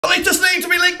The latest name to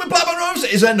be linked with Blackburn Rovers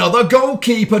is another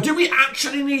goalkeeper. Do we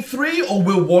actually need three, or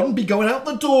will one be going out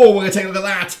the door? We're going to take a look at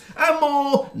that and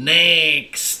more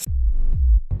next.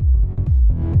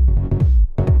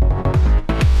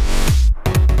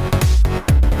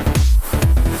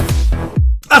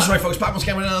 That's right, folks, back once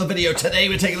again with another video. Today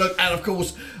we're taking a look at, of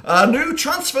course, a new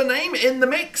transfer name in the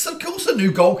mix. Of course, a new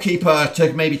goalkeeper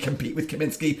to maybe compete with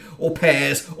Kaminski or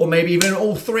Pairs, or maybe even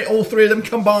all three of them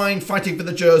combined fighting for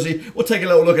the jersey. We'll take a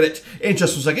little look at it in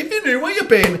just a second. If you're new, where you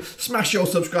been, smash your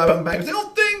subscribe button, bang. All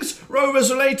things Rovers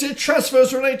related,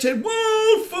 transfers related,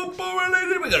 world football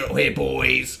related. We got it all here,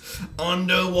 boys.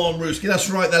 Under one rooski. That's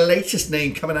right, the latest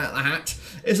name coming out of the hat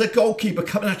is a goalkeeper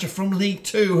coming at you from League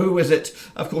Two. Who is it?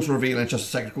 Of course, we'll reveal in just a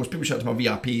second. Of course, people shout out to my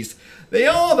VIPs. They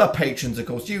are the patrons, of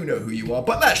course. You know who you are.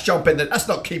 But let's jump in. Let's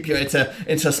not keep you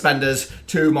in suspenders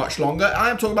too much longer.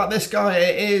 I am talking about this guy.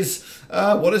 It is,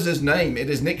 what is his name? It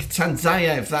is Nik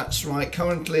Tzanev. That's right.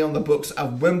 Currently on the books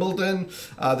of Wimbledon.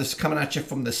 This is coming at you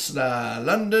from the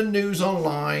London News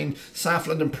Online. South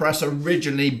London Press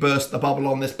originally burst the bubble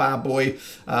on this bad boy,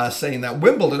 saying that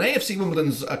Wimbledon, AFC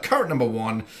Wimbledon's current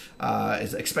 #1,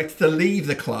 is expected to leave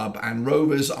the club, and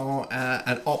Rovers are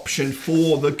an option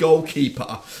for the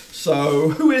goalkeeper. So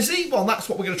who is he? Well, that's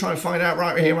what we're going to try and find out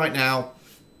right here, right now,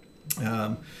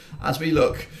 as we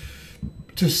look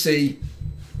to see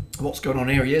what's going on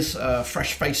here. He is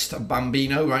fresh-faced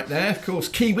Bambino right there. Of course,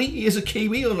 Kiwi. He is a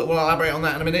Kiwi. We'll elaborate on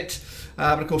that in a minute.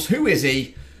 But of course, who is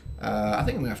he? I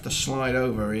think I'm going to have to slide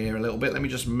over here a little bit. Let me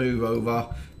just move over,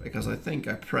 because I think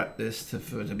I prepped this to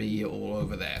be all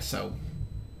over there. So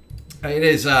it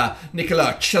is Nik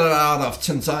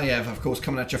Tzanev, of course,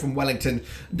 coming at you from Wellington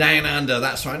down under.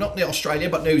 That's right, not Australia,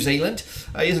 but New Zealand.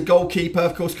 He's a goalkeeper,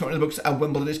 of course, currently in the books at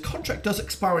Wimbledon. His contract does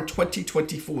expire in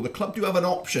 2024. The club do have an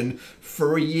option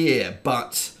for a year,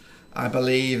 but I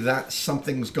believe that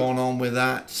something's gone on with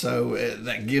that, so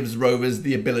that gives Rovers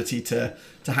the ability to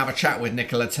have a chat with Nik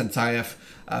Tzanev,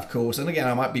 of course. And again,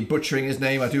 I might be butchering his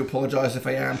name. I do apologise if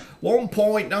I am.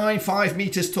 1.95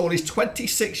 metres tall. He's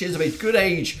 26 years of age. Good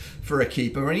age for a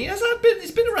keeper. And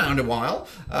he's been around a while,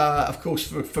 of course,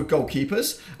 for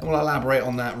goalkeepers. And we'll elaborate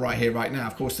on that right here, right now.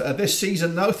 Of course, this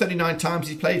season, though, 39 times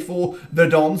he's played for the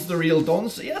Dons, the real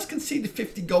Dons. He has conceded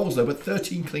 50 goals, though, but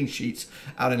 13 clean sheets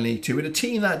out in League Two. And a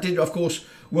team that did, of course,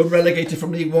 were relegated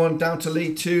from League One down to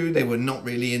League Two. They were not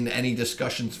really in any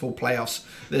discussions for playoffs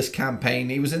this campaign.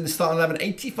 He was in the starting 11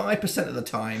 85% of the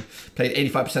time, played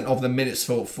 85% of the minutes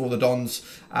for the Dons.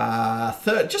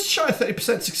 Just shy of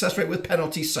 30% success rate with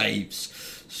penalty saves.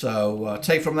 So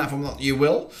take from that what you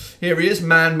will. Here he is,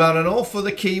 man and all for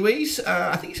the Kiwis.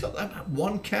 I think he's got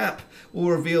one cap. We'll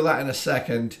reveal that in a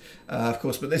second, of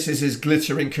course. But this is his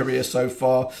glittering career so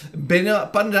far. Been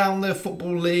up and down the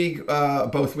Football League,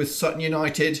 both with Sutton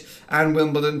United and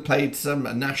Wimbledon. Played some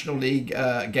National League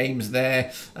games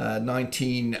there.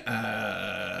 19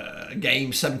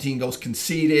 games, 17 goals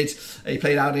conceded. He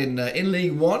played out in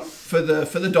League One for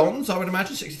the Dons, I would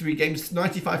imagine. 63 games,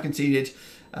 95 conceded.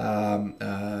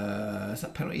 Is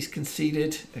that penalties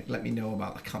conceded? Let me know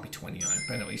about that. Can't be 29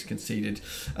 penalties conceded.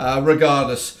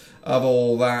 Regardless of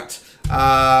all that,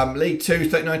 League Two,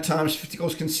 39 times, 50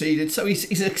 goals conceded. So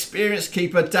he's an experienced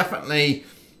keeper, definitely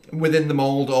within the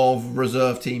mould of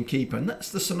reserve team keeper, and that's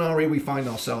the scenario we find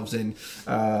ourselves in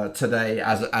today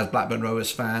as Blackburn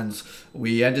Rovers fans.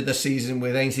 We ended the season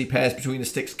with Ainsley Pairs between the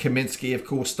sticks. Kaminski, of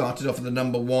course, started off at the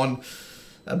 #1.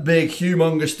 A big,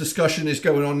 humongous discussion is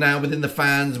going on now within the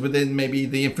fans, within maybe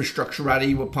the infrastructure at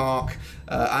Ewood Park,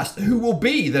 as to who will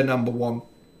be the #1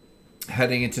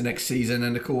 heading into next season.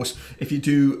 And of course, if you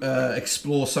do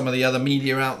explore some of the other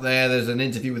media out there, there's an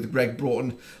interview with Greg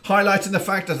Broughton highlighting the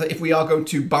fact that if we are going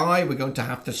to buy, we're going to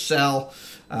have to sell.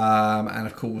 And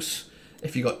of course,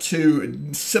 if you've got two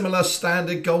similar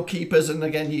standard goalkeepers, and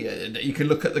again, you can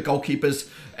look at the goalkeepers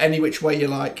any which way you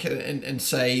like and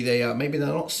say maybe they're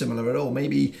not similar at all.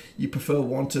 Maybe you prefer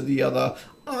one to the other.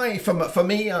 For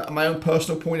me, my own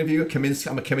personal point of view, I'm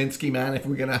a Kaminski man. If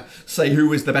we're going to say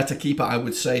who is the better keeper, I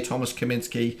would say Thomas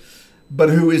Kaminski. But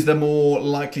who is the more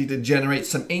likely to generate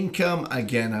some income?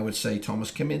 Again, I would say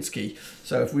Thomas Kaminski.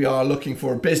 So if we are looking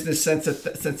for a business sense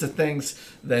of things,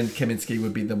 then Kaminski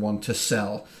would be the one to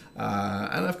sell.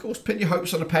 And of course, pin your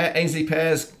hopes on a pair. Ainsley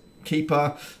Pairs,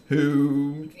 keeper,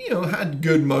 who had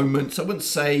good moments. I wouldn't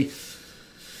say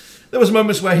there was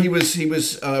moments where he was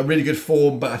really good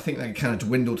form, but I think that kind of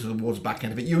dwindled towards the back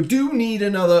end of it. You do need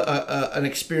an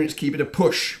experienced keeper to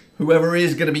push whoever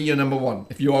is going to be your #1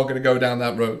 if you are going to go down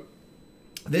that road.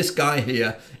 This guy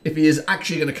here, if he is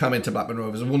actually going to come into Blackburn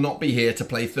Rovers, will not be here to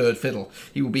play third fiddle.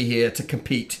 He will be here to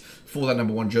compete for that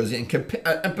 #1 jersey, and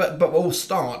but will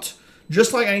start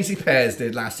just like Ainsley Pears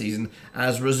did last season,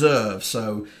 as reserve.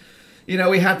 So, you know,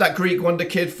 we had that Greek wonder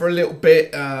kid for a little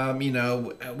bit. You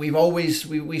know,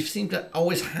 we've seemed to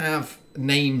always have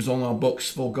names on our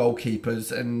books for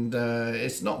goalkeepers, and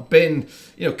it's not been,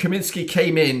 you know, Kaminski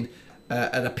came in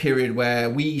at a period where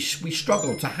we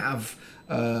struggled to have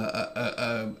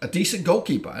a decent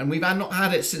goalkeeper, and we've not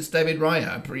had it since David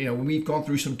Raya. You know, we've gone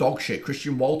through some dog shit.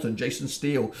 Christian Walton, Jason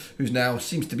Steele, who's now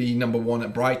seems to be #1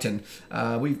 at Brighton.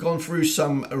 We've gone through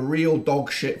some real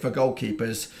dog shit for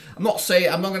goalkeepers. I'm not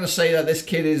going to say that this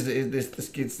kid is this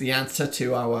kid's the answer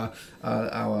to our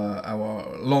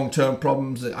long-term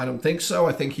problems. I don't think so.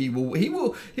 I think he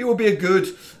will be a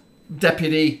good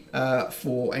deputy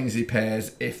for Ainsley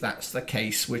Pears if that's the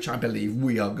case, which I believe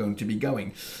we are going to be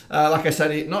going. Like I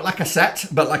said, not like a set,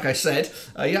 but like I said,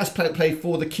 he has played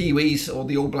for the Kiwis, or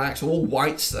the All Blacks, or All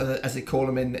Whites as they call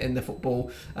them in the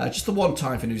football, just the one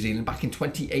time for New Zealand back in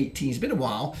 2018. It's been a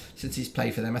while since he's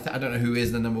played for them. I don't know who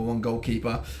is the #1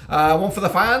 goalkeeper. One for the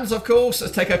fans, of course.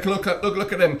 Let's take a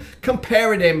look at him,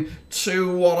 comparing him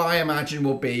to what I imagine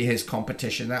will be his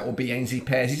competition. That will be Ainsley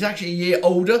Pears. He's actually a year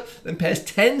older than Pears,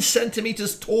 10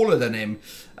 centimetres taller than him,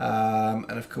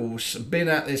 and of course been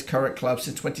at this current club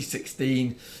since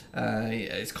 2016.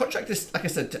 His contract is, like I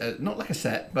said, not like a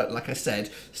set, but like I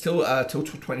said, still till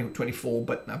 2024.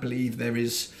 But I believe there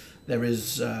is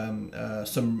some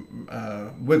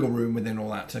wiggle room within all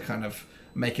that to kind of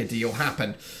make a deal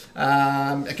happen.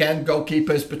 Again,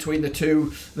 goalkeepers between the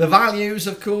two. The values,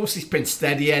 of course, he's been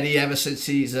steady Eddie ever since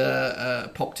he's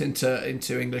popped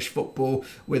into English football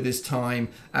with his time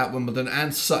at Wimbledon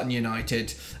and Sutton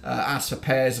United. As for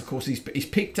Pears, of course, he's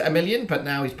peaked at $1 million, but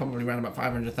now he's probably around about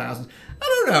 500,000.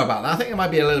 I don't know about that. I think it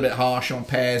might be a little bit harsh on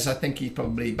Pears. I think he's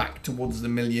probably back towards the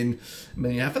million.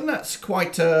 I think that's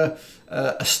quite a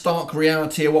stark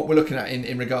reality of what we're looking at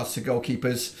in regards to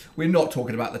goalkeepers. We're not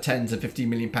talking about the tens of £15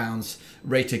 million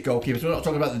rated goalkeepers. We're not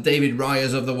talking about the David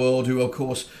Ryers of the world, who are, of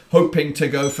course, hoping to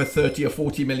go for 30 or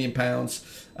 40 million pounds.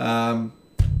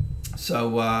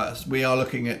 So we are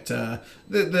looking at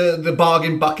the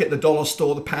bargain bucket, the dollar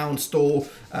store, the pound store,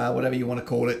 whatever you want to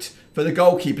call it, for the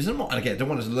goalkeepers. And again, I don't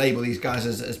want to label these guys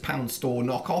as pound store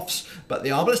knockoffs, but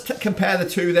they are. But let's compare the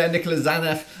two there. Nik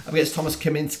Tzanev against Thomas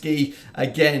Kaminski.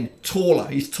 Again, taller.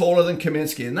 He's taller than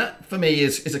Kaminski, and that for me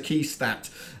is a key stat.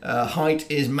 Height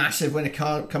is massive when it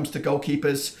comes to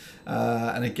goalkeepers.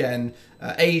 And again,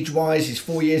 age-wise, he's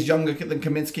 4 years younger than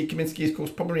Kaminski. Kaminski, of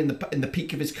course, probably in the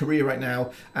peak of his career right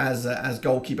now as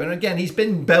goalkeeper. And again, he's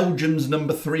been Belgium's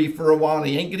 #3 for a while.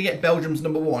 He ain't going to get Belgium's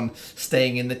 #1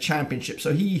 staying in the Championship.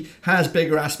 So he has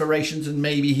bigger aspirations, and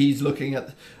maybe he's looking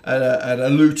at a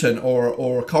Luton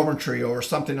or a Coventry or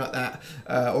something like that,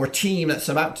 or a team that's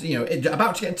about to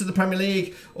get into the Premier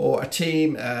League, or a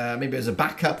team maybe as a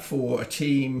backup for a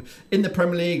team in the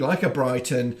Premier League like a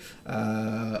Brighton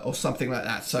or something like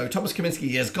that. So Thomas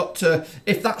Kaminski has got to,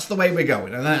 if that's the way we're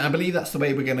going, and I believe that's the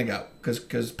way we're going to go,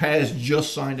 because Pears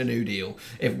just signed a new deal.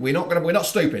 If we're not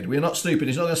stupid. He's not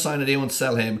going to sign a deal and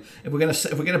sell him. If we're going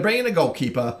to bring in a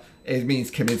goalkeeper, it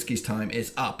means Kaminski's time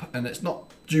is up, and it's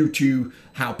not due to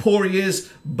how poor he is,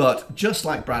 but just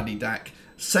like Bradley Dack,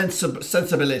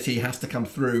 sensibility has to come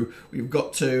through. We've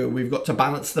got to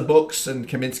balance the books, and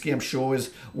Kaminski, I'm sure, is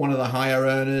one of the higher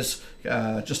earners,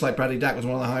 just like Bradley Dack was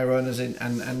one of the higher earners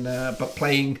but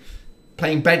playing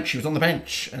bench. He was on the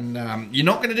bench, and you're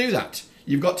not going to do that.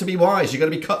 You've got to be wise. You've got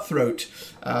to be cutthroat.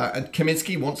 And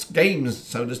Kaminski wants games.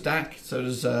 So does Dack. So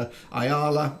does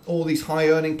Ayala. All these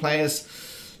high-earning players,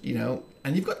 you know.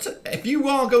 And you've got to, if you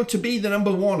are going to be the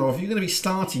 #1, or if you're going to be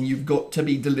starting, you've got to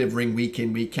be delivering week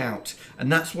in, week out.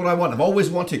 And that's what I want. I've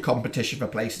always wanted competition for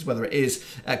places, whether it is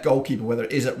at goalkeeper, whether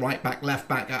it is at right back, left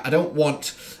back. I don't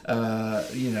want,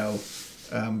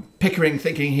 Pickering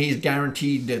thinking he's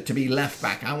guaranteed to be left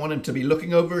back. I want him to be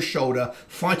looking over his shoulder,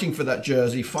 fighting for that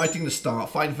jersey, fighting to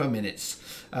start, fighting for minutes.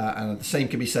 And the same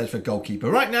can be said for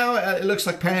goalkeeper. Right now, it looks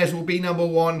like Pears will be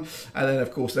 #1. And then,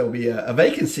 of course, there will be a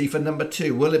vacancy for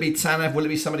 #2. Will it be Tzanev? Will it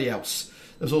be somebody else?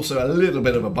 There's also a little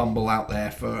bit of a bumble out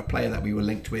there for a player that we were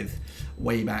linked with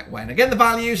way back when. Again, the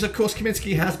values, of course,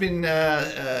 Kaminski has been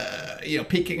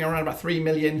peaking around about 3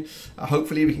 million.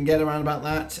 Hopefully, we can get around about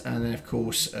that. And then, of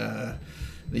course,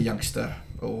 the youngster,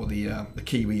 or the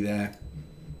Kiwi there,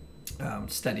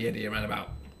 steady Eddie, around about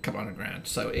couple $100 grand.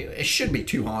 So it shouldn't be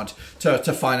too hard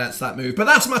to finance that move. But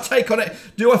that's my take on it.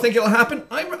 Do I think it'll happen?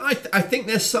 I think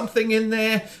there's something in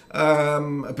there,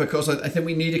 because I think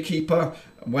we need a keeper.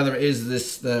 whether it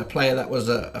is the player that was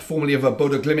formerly of a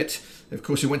Bodo Glimt. Of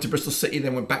course, he went to Bristol City,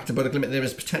 then went back to Bodo Glimt. There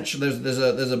is potential.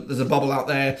 There's a bubble out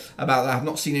there about that. I've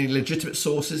not seen any legitimate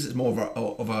sources. It's more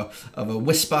of a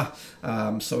whisper.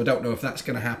 So I don't know if that's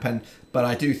going to happen. But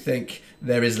I do think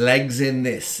there is legs in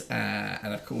this,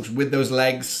 and of course, with those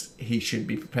legs, he should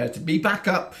be prepared to be back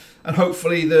up. And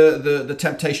hopefully, the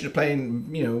temptation of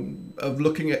playing, of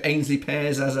looking at Ainsley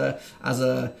Pears as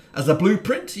a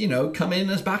blueprint, come in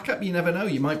as backup. You never know.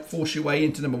 You might force your way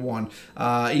into number one.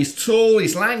 He's tall.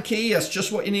 He's lanky. That's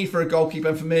just what you need for a goalkeeper.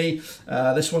 And for me,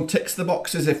 this one ticks the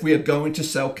boxes if we are going to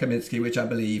sell Kaminski, which I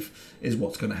believe is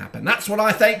what's going to happen. That's what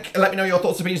I think. Let me know your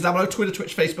thoughts and opinions down below. Twitter,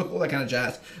 Twitch, Facebook, all that kind of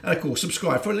jazz. And of course,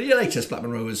 subscribe for the latest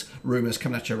Blackburn Rovers rumours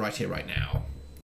coming at you right here, right now.